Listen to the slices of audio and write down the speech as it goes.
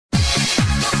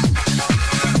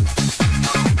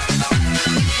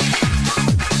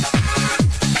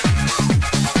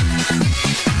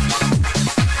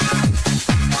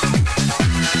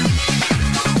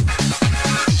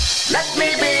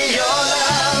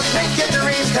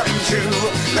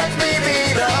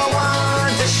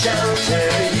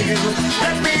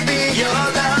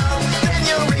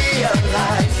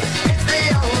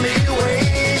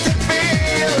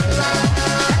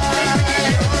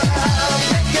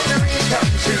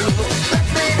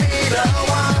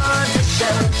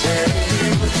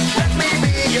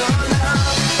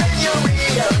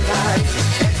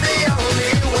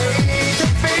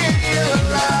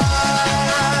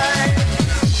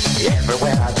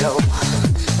go,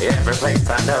 every place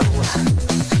I know,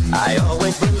 I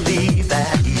always believe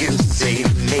that you see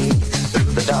me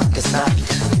through the darkest night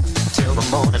till the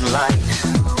morning light.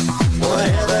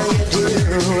 Whatever you do,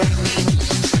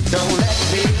 don't let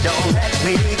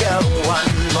me go.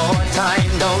 One more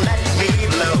time, don't let me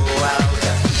blow out.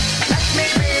 Let me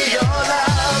be your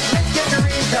love, let your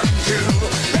dreams come true.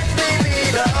 Let me be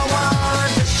the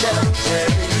one to shelter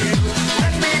you.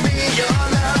 Let me be your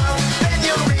love, then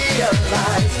you'll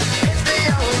realize it's the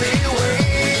only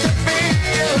way to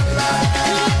feel alive.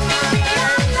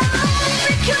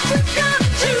 Because it's come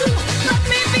true. Let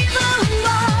me be the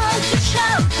one to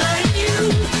shelter you.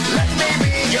 Let me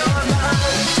be your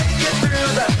love, take you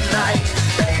through the night.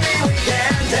 Baby, we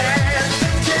can dance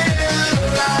until the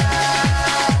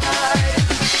light.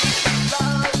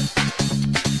 Love,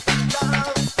 love,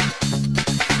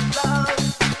 love,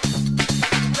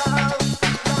 love,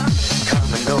 love. Come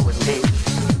and go with me,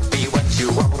 be what you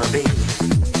wanna be.